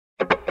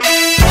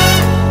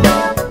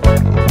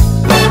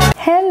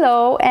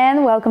Hello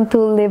and welcome to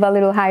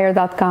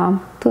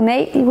livealittlehigher.com.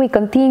 Today we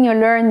continue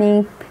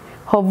learning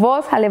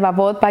Hovot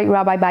HaLevavot by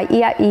Rabbi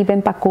Bahia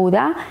Ibn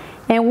Pakuda,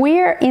 and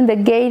we're in the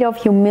Gate of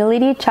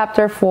Humility,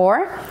 chapter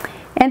 4.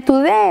 And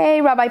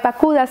today Rabbi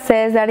Pakuda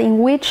says that in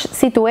which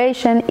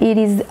situation it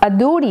is a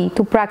duty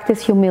to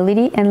practice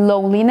humility and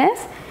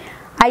lowliness.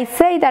 I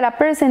say that a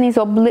person is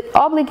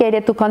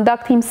obligated to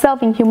conduct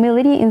himself in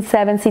humility in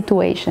 7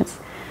 situations.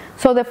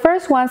 So the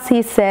first one,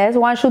 he says,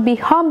 one should be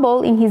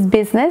humble in his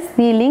business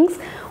dealings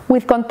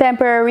with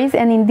contemporaries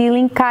and in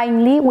dealing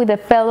kindly with the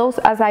fellows,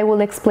 as I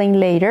will explain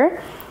later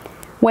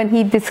when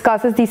he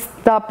discusses this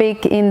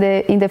topic in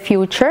the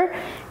future.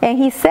 And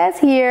he says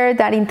here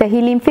that in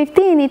Tehillim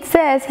 15 it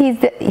says he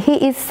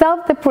is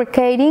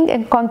self-deprecating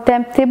and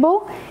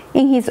contemptible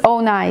in his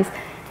own eyes.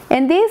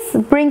 And this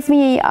brings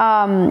me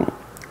a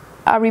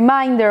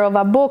reminder of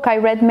a book I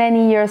read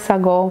many years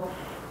ago.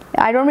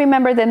 I don't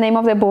remember the name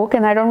of the book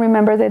and I don't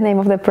remember the name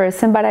of the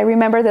person, but I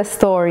remember the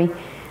story.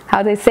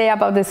 How they say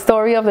about the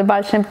story of the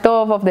Baal Shem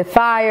Tov, of the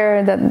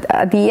fire, that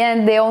at the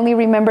end they only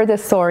remember the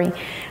story.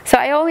 So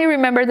I only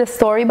remember the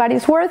story, but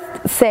it's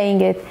worth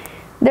saying it.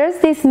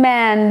 There's this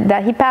man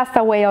that he passed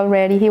away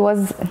already.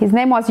 His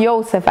name was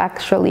Yosef,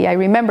 actually. I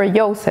remember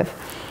Yosef.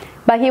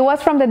 But he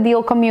was from the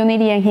Deal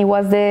community and he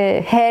was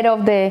the head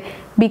of the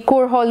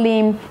Bikur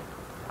Holim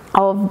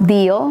of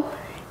Deal,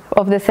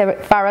 of the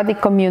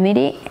Sephardic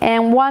community.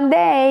 And one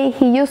day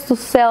he used to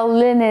sell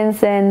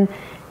linens and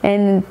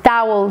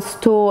towels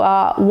to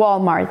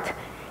Walmart.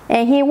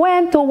 And he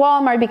went to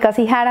Walmart because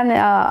he had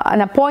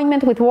an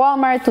appointment with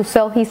Walmart to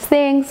sell his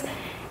things.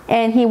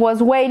 And he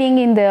was waiting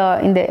in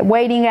the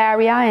waiting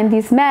area, and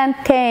this man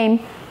came.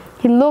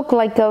 He looked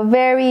like a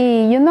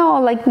very,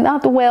 like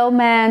not well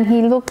man.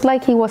 He looked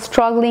like he was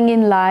struggling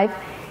in life.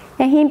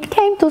 And he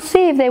came to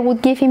see if they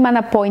would give him an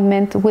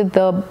appointment with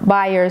the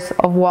buyers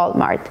of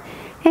Walmart.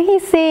 And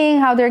he's seeing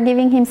how they're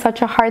giving him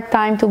such a hard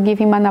time to give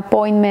him an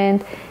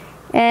appointment.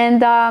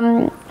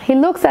 And he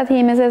looks at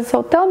him and says,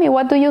 "So tell me,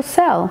 what do you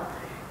sell?"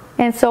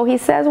 And so he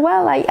says,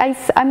 "Well,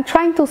 I'm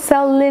trying to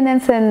sell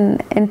linens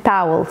and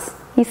towels."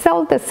 He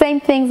sold the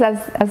same things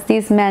as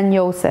this man,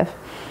 Yosef.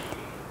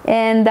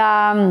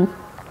 And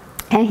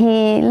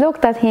he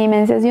looked at him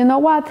and says, "You know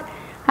what?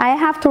 I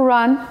have to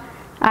run.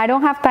 I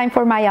don't have time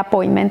for my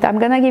appointment. I'm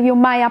going to give you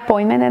my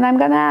appointment and I'm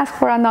going to ask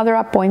for another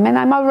appointment.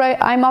 I'm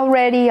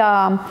already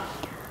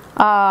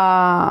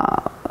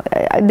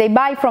they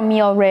buy from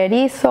me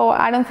already, so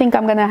I don't think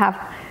I'm going to have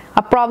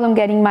a problem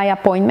getting my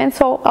appointment,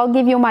 so I'll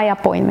give you my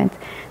appointment."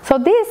 So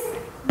this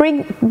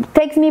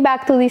takes me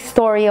back to this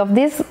story of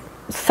this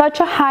such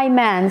a high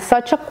man,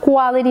 such a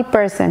quality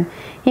person.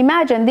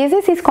 Imagine, this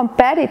is his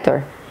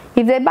competitor.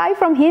 If they buy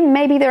from him,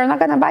 maybe they're not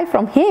going to buy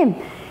from him.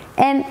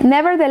 And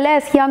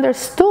nevertheless, he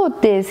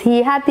understood this.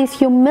 He had this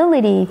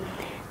humility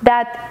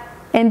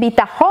and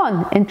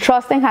bitachon, and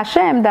trust in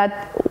Hashem,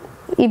 that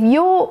if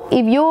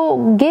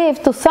you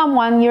give to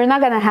someone, you're not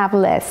going to have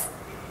less.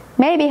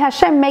 Maybe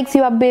Hashem makes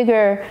you a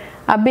bigger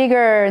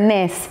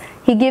nest.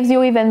 He gives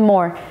you even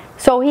more.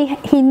 So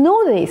he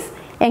knew this,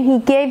 and he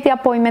gave the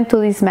appointment to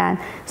this man.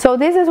 So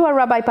this is what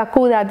Rabbi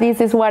Pakuda, this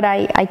is what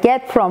I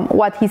get from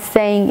what he's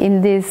saying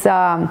in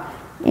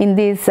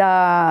this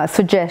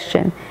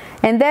suggestion.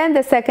 And then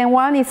the second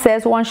one, it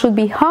says one should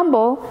be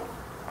humble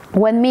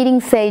when meeting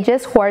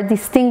sages who are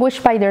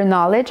distinguished by their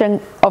knowledge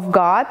of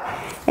God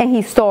and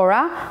His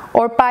Torah,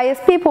 or pious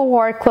people who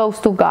are close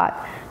to God.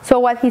 So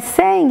what he's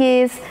saying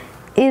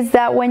is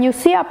that when you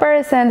see a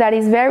person that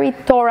is very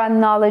Torah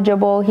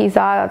knowledgeable, he's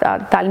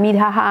a Talmid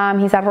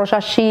Haham, he's a Rosh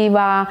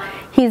Hashiva,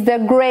 he's the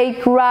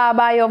great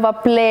rabbi of a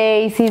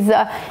place, he's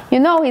a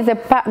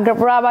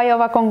rabbi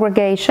of a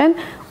congregation,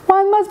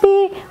 one must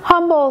be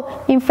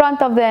humble in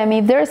front of them.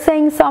 If they're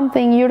saying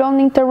something, you don't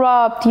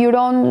interrupt, you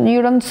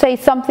don't say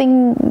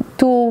something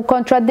to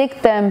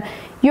contradict them.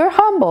 You're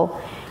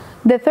humble.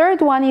 The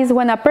third one is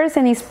when a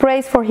person is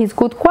praised for his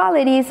good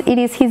qualities, it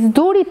is his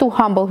duty to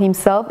humble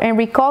himself and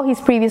recall his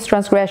previous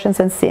transgressions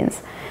and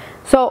sins.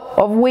 So,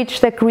 of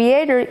which the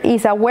Creator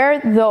is aware,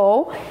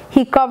 though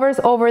He covers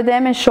over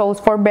them and shows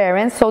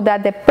forbearance, so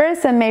that the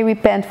person may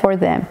repent for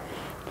them.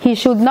 He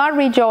should not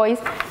rejoice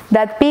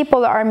that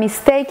people are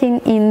mistaken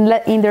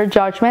in their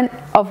judgment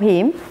of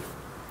him.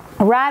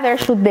 Rather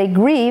should they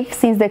grieve,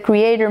 since the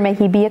Creator, may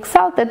He be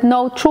exalted,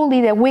 know truly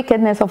the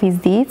wickedness of his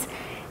deeds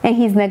and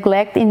his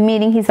neglect in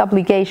meeting his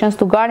obligations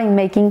to God and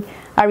making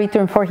a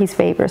return for His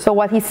favor. So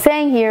what he's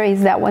saying here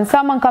is that when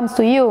someone comes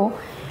to you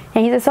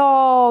and he says,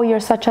 "Oh,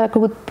 you're such a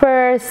good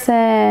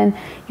person,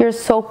 you're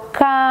so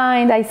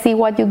kind, I see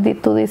what you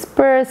did to this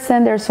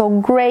person, they're so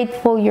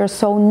grateful, you're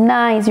so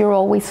nice, you're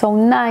always so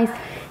nice,"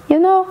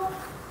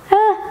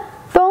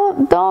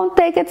 don't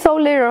take it so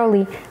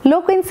literally.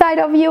 Look inside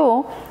of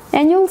you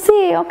and you'll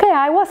see, okay,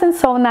 I wasn't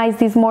so nice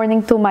this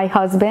morning to my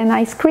husband.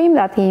 I screamed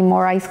at him,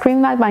 or I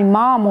screamed at my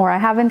mom, or I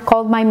haven't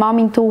called my mom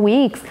in 2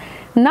 weeks.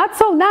 Not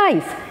so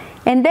nice.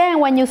 And then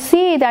when you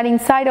see that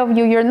inside of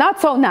you, you're not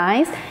so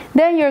nice,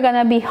 then you're going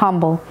to be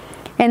humble.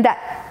 And that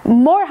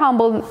more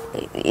humble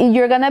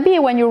you're going to be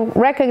when you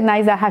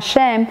recognize that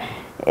Hashem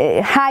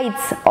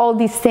hides all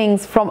these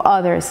things from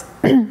others.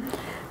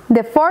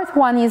 The fourth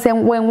one is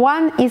when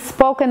one is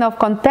spoken of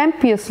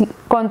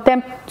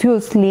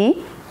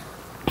contemptuously,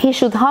 he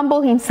should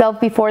humble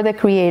himself before the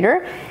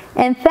Creator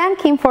and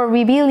thank Him for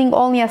revealing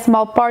only a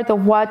small part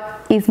of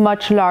what is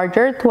much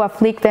larger to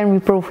afflict and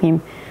reprove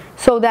him,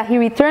 so that he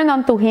return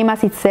unto Him,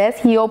 as it says,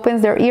 He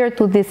opens their ear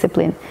to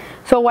discipline.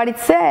 So what it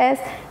says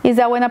is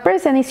that when a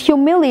person is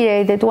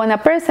humiliated, when a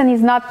person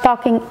is not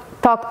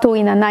talked to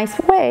in a nice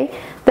way,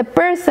 the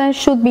person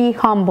should be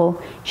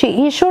humble.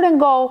 He shouldn't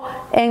go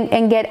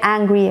and get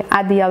angry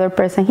at the other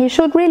person. He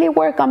should really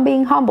work on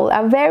being humble.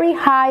 A very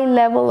high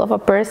level of a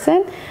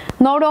person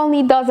not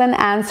only doesn't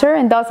answer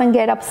and doesn't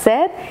get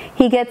upset,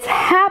 he gets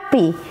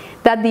happy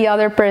that the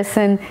other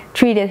person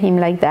treated him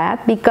like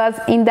that, because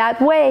in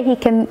that way he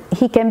can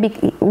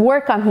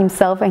work on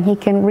himself and he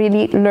can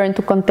really learn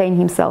to contain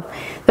himself.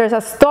 There's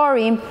a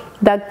story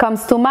that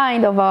comes to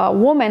mind of a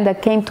woman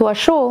that came to a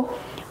shul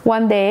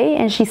one day,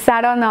 and she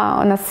sat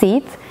on a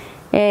seat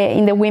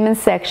in the women's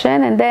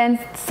section, and then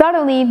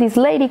suddenly this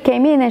lady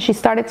came in and she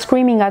started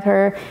screaming at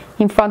her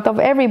in front of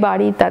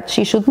everybody that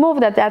she should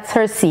move, that's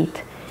her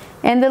seat.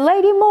 And the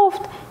lady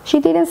moved. She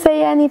didn't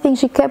say anything.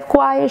 She kept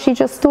quiet. She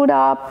just stood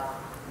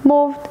up,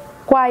 moved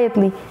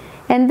quietly.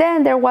 And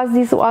then there was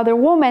this other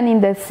woman in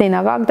the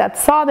synagogue that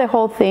saw the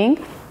whole thing,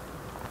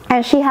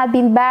 and she had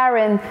been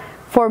barren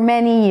for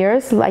many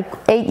years, like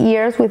 8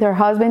 years, with her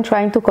husband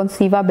trying to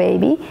conceive a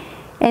baby.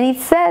 And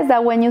it says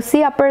that when you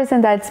see a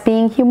person that's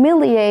being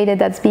humiliated,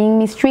 that's being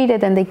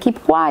mistreated, and they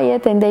keep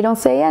quiet and they don't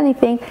say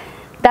anything,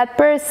 that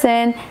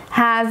person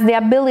has the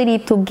ability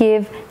to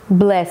give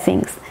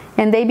blessings,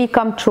 and they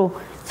become true.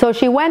 So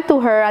she went to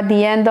her at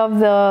the end of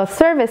the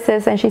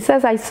services and she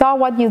says, I saw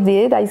what you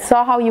did, I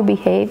saw how you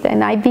behaved,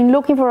 and I've been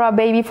looking for a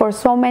baby for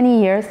so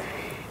many years.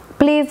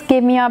 Please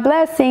give me a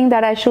blessing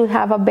that I should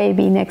have a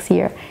baby next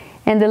year.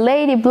 And the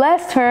lady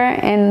blessed her,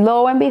 and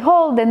lo and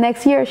behold, the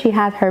next year she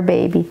had her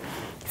baby.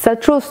 It's a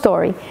true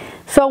story.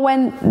 So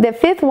when the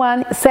fifth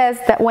one says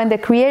that when the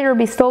Creator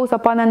bestows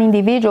upon an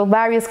individual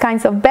various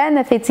kinds of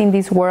benefits in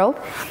this world,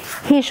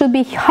 he should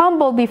be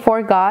humble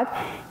before God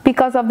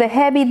because of the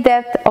heavy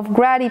debt of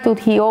gratitude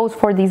he owes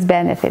for these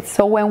benefits.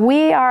 So when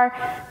we are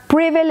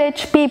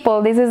privileged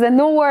people, this is a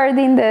new word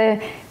in the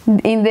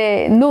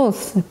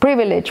news,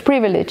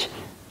 privilege.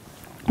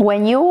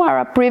 When you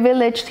are a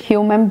privileged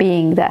human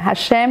being, that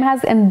Hashem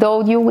has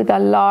endowed you with a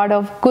lot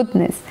of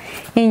goodness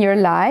in your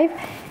life,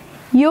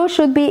 you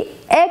should be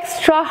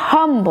extra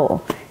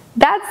humble.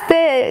 That's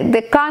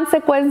the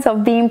consequence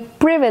of being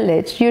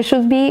privileged. You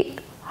should be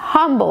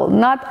humble,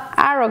 not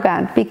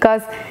arrogant,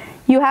 because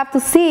you have to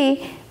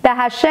see that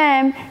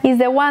Hashem is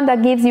the one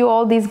that gives you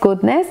all this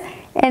goodness,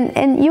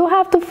 and you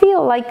have to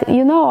feel like,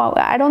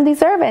 I don't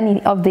deserve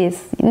any of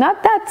this.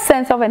 Not that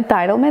sense of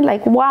entitlement,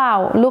 like,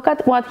 wow, look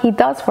at what he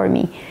does for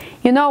me.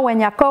 When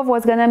Yaakov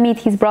was going to meet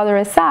his brother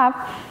Esav,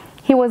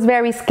 he was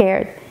very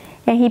scared,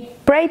 and he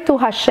prayed to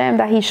Hashem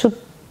that he should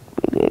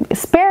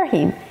spare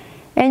him.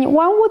 And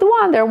one would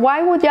wonder,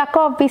 why would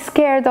Yaakov be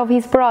scared of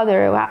his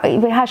brother?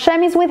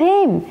 Hashem is with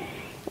him.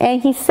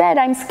 And he said,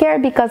 I'm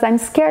scared because I'm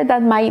scared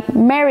that my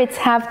merits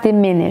have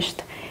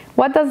diminished.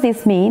 What does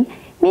this mean?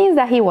 It means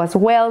that he was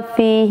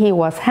wealthy, he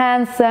was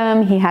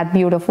handsome, he had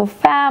beautiful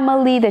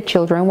family, the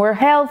children were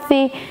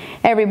healthy,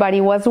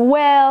 everybody was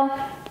well,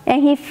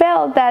 and he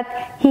felt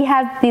that he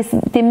had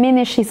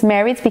diminished his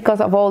merits because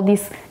of all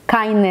this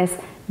kindness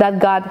that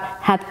God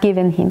had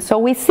given him. So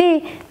we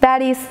see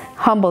that is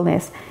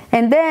humbleness.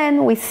 And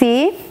then we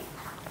see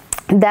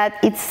that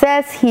it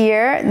says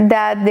here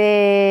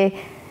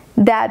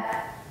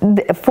that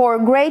for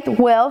great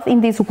wealth in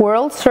this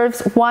world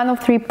serves one of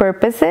three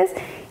purposes.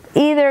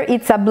 Either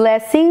it's a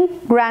blessing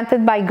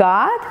granted by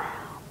God,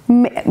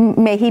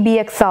 may he be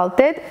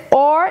exalted,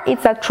 or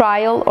it's a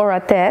trial or a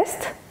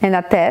test,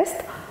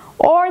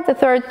 or the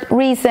third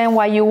reason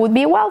why you would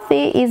be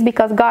wealthy is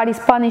because God is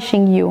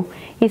punishing you.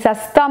 It's a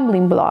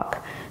stumbling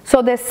block.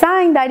 So the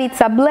sign that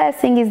it's a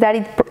blessing is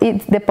that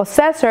the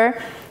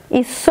possessor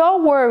is so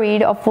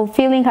worried of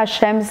fulfilling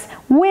Hashem's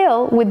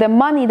will with the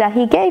money that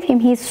he gave him.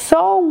 He's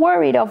so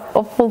worried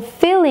of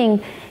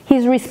fulfilling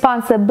his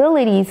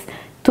responsibilities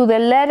to the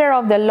letter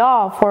of the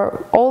law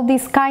for all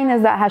this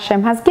kindness that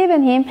Hashem has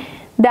given him,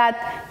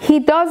 that he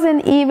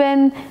doesn't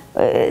even,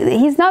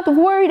 he's not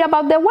worried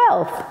about the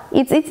wealth.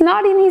 It's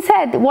not in his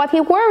head. What he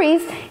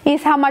worries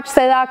is how much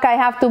tzedakah I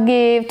have to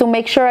give to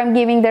make sure I'm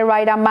giving the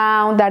right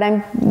amount, that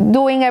I'm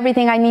doing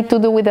everything I need to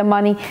do with the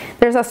money.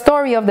 There's a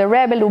story of the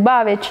Rebbe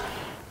Lubavitch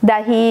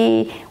that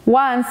he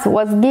once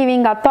was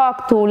giving a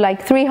talk to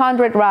like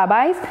 300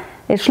 rabbis,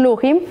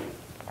 shluchim,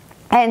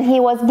 and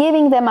he was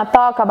giving them a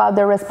talk about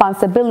the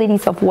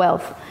responsibilities of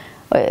wealth.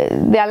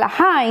 The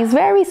halacha is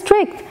very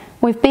strict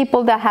with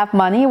people that have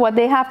money, what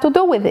they have to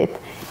do with it.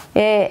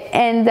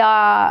 And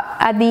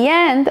at the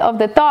end of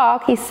the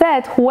talk, he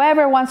said,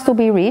 whoever wants to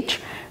be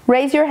rich,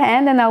 raise your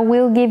hand and I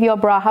will give you a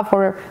bracha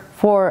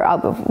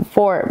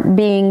for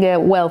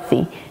being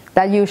wealthy,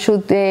 that you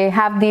should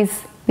have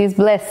this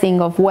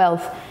blessing of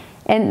wealth.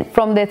 And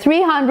from the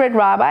 300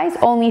 rabbis,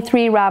 only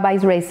 3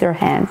 rabbis raised their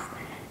hands,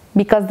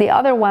 because the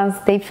other ones,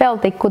 they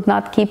felt they could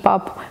not keep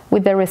up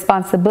with the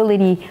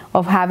responsibility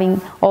of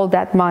having all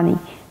that money.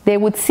 They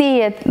would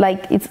see it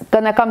like, it's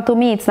gonna come to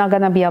me, it's not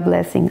gonna be a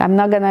blessing. I'm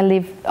not gonna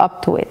live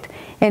up to it.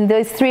 And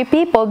those 3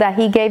 people that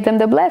he gave them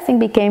the blessing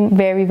became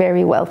very,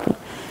 very wealthy.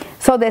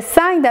 So the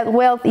sign that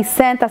wealth is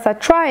sent as a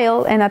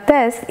trial and a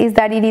test is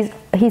that it is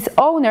his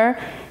owner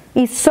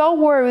is so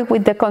worried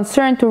with the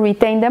concern to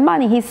retain the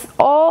money. He's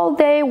all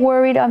day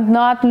worried of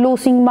not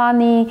losing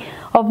money,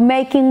 of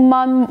making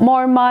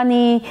more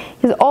money.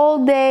 He's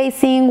all day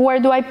seeing, where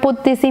do I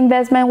put this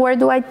investment? Where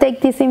do I take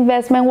this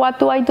investment? What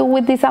do I do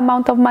with this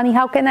amount of money?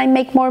 How can I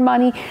make more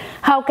money?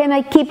 How can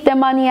I keep the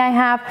money I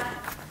have?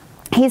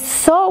 He's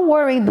so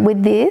worried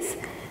with this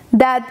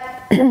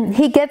that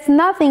he gets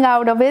nothing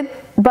out of it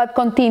but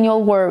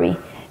continual worry.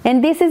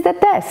 And this is the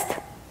test.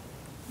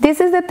 This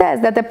is the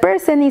test, that the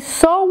person is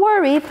so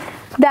worried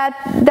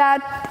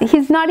that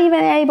he's not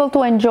even able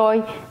to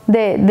enjoy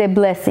the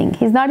blessing.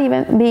 He's not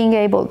even being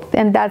able,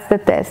 and that's the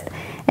test.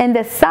 And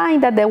the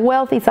sign that the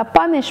wealth is a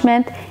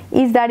punishment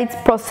is that its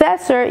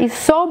possessor is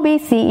so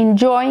busy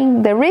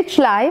enjoying the rich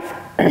life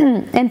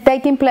and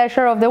taking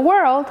pleasure of the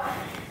world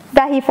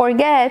that he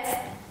forgets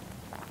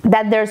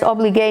that there's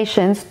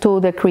obligations to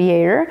the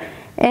Creator,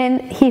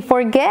 and he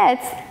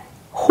forgets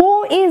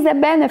who is the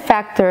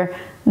benefactor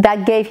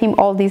that gave him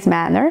all this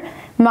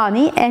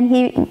money, and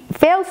he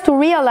fails to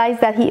realize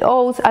that he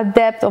owes a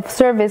debt of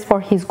service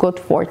for his good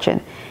fortune.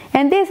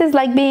 And this is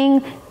like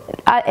being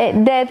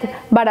dead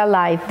but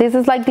alive. This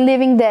is like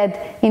living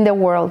dead in the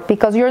world,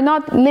 because you're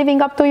not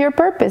living up to your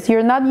purpose.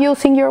 You're not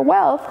using your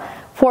wealth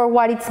for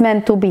what it's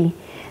meant to be.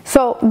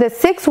 So the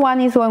 6th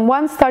one is when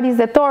one studies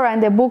the Torah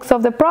and the books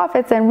of the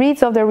prophets and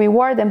reads of the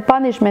reward and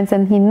punishments,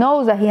 and he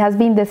knows that he has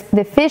been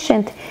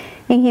deficient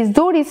in his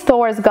duties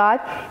towards God,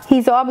 he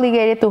is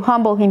obligated to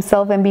humble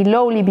himself and be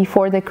lowly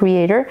before the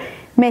Creator.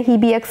 May he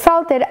be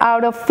exalted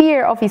out of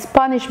fear of his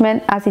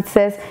punishment, as it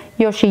says,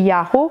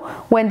 Yoshiyahu.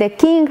 When the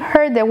king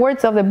heard the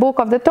words of the book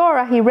of the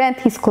Torah, he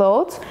rent his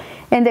clothes.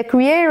 And the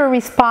Creator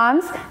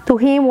responds to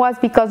him was,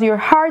 because your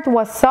heart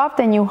was soft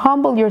and you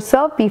humbled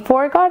yourself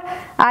before God,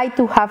 I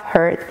too have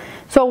heard.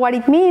 So what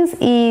it means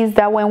is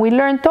that when we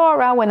learn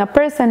Torah, when a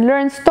person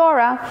learns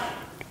Torah,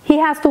 he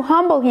has to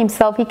humble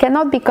himself. He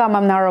cannot become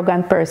an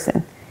arrogant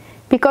person.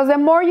 Because the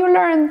more you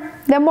learn,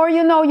 the more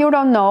you know you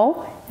don't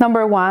know,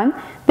 number one.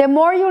 The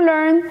more you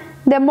learn,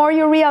 the more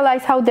you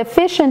realize how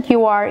deficient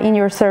you are in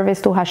your service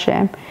to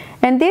Hashem.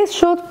 And this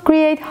should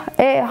create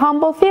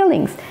humble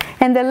feelings.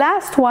 And the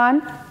last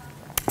one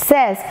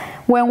says,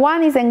 when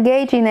one is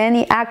engaged in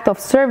any act of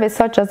service,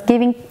 such as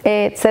giving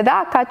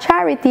tzedakah,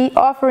 charity,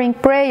 offering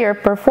prayer,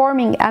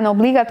 performing an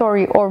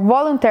obligatory or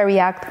voluntary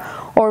act,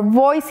 or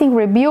voicing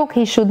rebuke,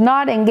 he should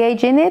not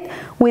engage in it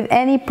with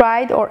any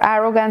pride or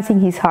arrogance in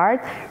his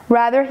heart.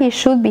 Rather, he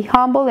should be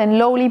humble and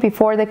lowly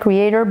before the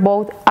Creator,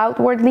 both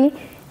outwardly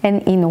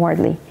and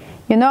inwardly.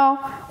 You know,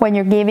 when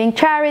you're giving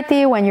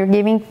charity, when you're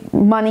giving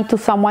money to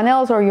someone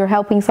else, or you're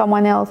helping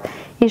someone else,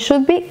 it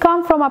should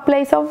come from a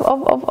place of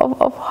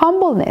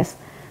humbleness.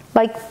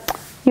 Like,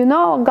 you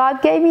know,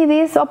 God gave me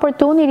this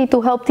opportunity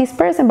to help this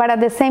person, but at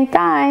the same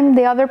time,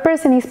 the other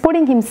person is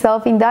putting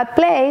himself in that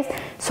place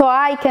so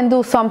I can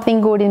do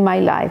something good in my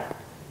life.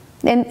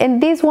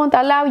 And this won't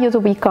allow you to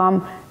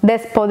become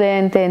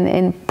despondent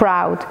and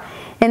proud.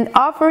 And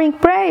offering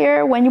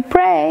prayer, when you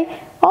pray,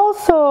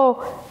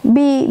 also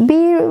be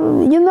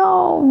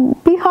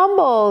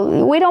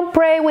humble. We don't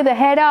pray with the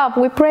head up,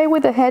 we pray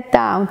with the head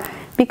down,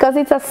 because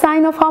it's a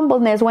sign of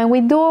humbleness. When we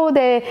do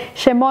the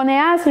Shemone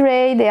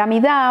Esrei, the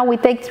Amidah, we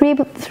take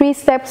three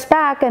steps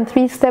back and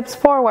 3 steps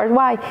forward.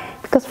 Why?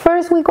 Because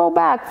first we go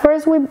back,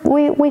 first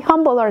we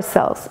humble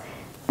ourselves.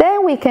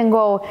 Then we can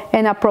go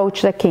and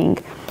approach the king.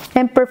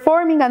 And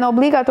performing an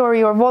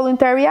obligatory or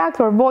voluntary act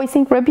or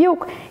voicing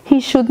rebuke, he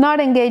should not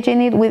engage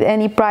in it with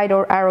any pride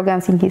or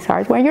arrogance in his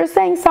heart. When you're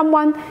saying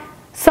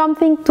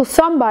something to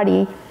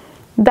somebody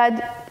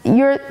that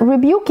you're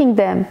rebuking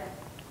them,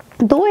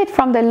 do it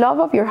from the love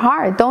of your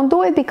heart. Don't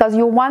do it because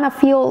you want to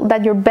feel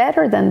that you're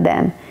better than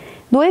them.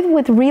 Do it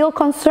with real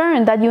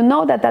concern, that you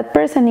know that that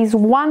person is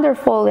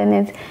wonderful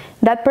and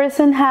that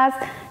person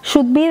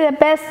should be the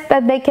best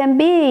that they can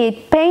be.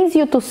 It pains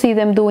you to see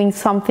them doing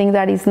something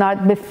that is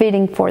not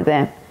befitting for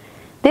them.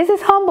 This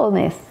is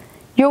humbleness.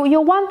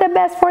 You want the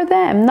best for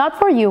them, not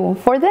for you,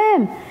 for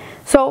them.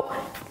 So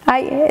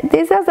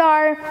these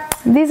are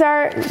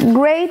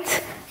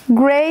great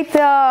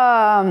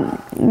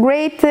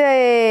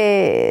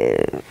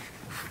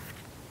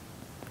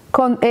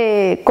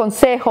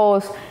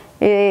consejos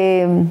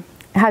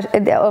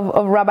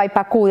of Rabbi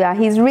Pacuda.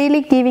 He's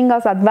really giving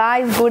us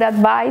advice, good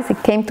advice.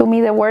 It came to me,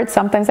 the word.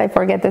 Sometimes I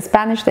forget the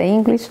Spanish, the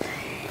English.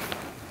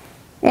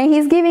 And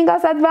he's giving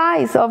us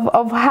advice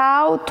of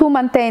how to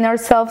maintain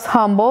ourselves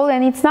humble.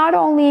 And it's not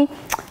only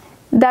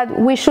that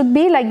we should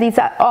be like this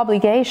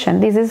obligation.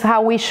 This is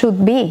how we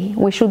should be.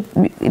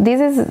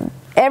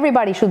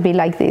 Everybody should be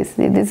like this.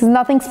 This is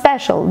nothing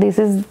special. This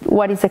is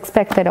what is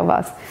expected of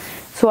us.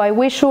 So I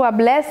wish you a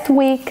blessed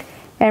week,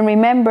 And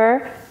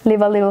remember,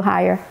 live a little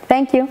higher.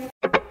 Thank you.